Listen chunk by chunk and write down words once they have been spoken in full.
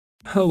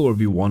Hello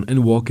everyone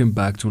and welcome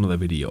back to another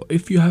video.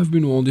 If you have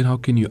been wondering how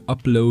can you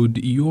upload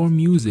your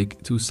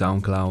music to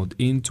Soundcloud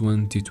in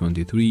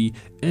 2023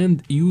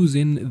 and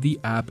using the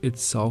app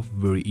itself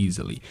very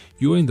easily,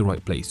 you're in the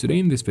right place. Today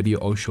in this video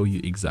I'll show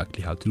you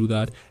exactly how to do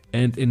that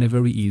and in a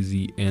very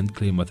easy and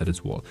clear method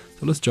as well.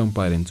 So let's jump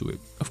right into it.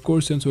 Of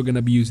course, since we're going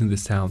to be using the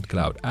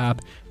Soundcloud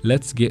app,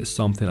 let's get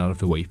something out of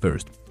the way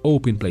first.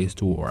 Open Play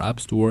Store or App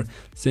Store,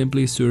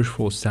 simply search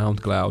for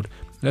Soundcloud.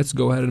 Let's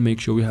go ahead and make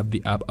sure we have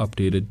the app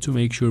updated to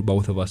make sure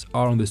both of us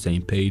are on the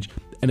same page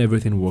and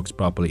everything works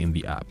properly in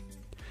the app.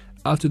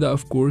 After that,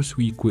 of course,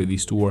 we quit the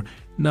store.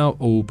 Now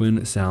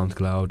open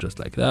SoundCloud just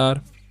like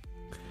that.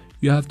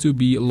 You have to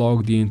be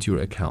logged into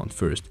your account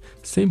first.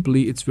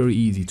 Simply, it's very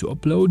easy to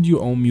upload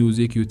your own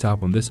music. You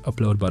tap on this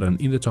upload button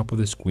in the top of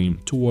the screen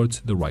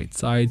towards the right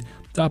side,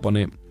 tap on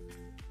it,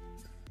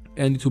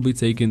 and it will be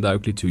taken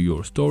directly to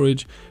your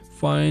storage.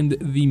 Find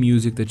the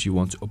music that you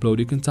want to upload.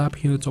 You can tap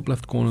here in the top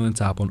left corner and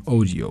tap on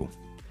audio,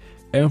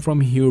 and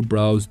from here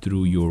browse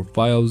through your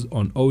files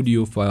on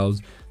audio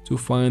files to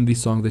find the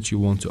song that you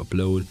want to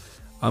upload.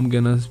 I'm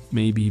gonna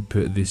maybe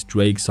put this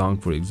Drake song,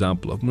 for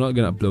example. I'm not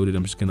gonna upload it,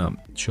 I'm just gonna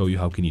show you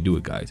how can you do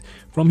it, guys.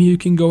 From here you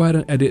can go ahead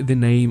and edit the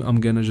name. I'm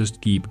gonna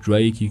just keep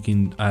Drake. You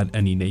can add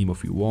any name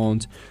if you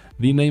want,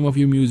 the name of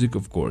your music,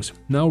 of course.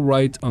 Now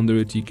right under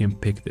it you can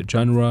pick the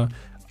genre.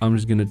 I'm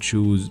just gonna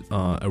choose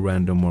a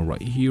random one right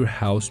here,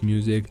 house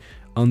music.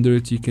 Under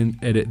it you can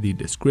edit the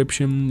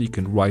description. You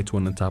can write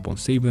one and tap on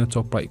save in the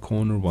top right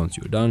corner once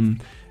you're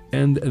done,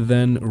 and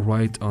then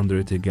right under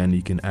it again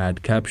you can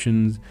add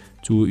captions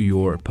to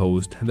your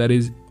post. That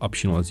is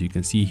optional, as you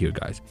can see here,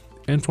 guys.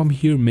 And from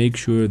here make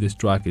sure this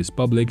track is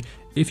public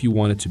if you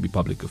want it to be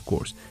public, of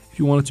course. If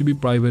you want it to be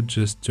private,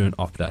 just turn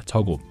off that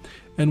toggle.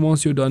 And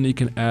once you're done you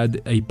can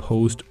add a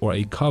post or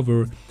a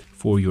cover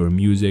for your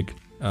music.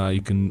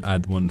 You can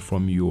add one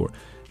from your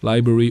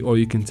library or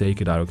you can take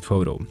a direct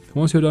photo.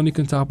 Once you're done you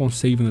can tap on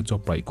save in the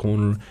top right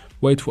corner,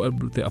 wait for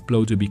the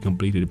upload to be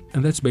completed,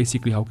 and that's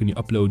basically how can you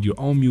upload your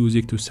own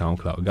music to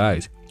SoundCloud,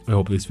 guys. I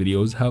hope this video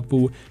was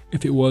helpful.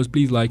 If it was,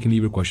 please like and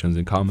leave your questions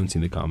and comments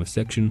in the comment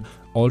section.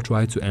 I'll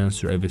try to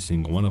answer every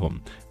single one of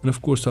them. And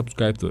of course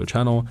subscribe to the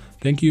channel.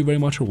 Thank you very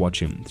much for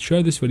watching.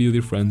 Share this video with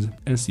your friends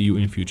and see you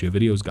in future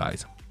videos,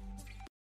 guys.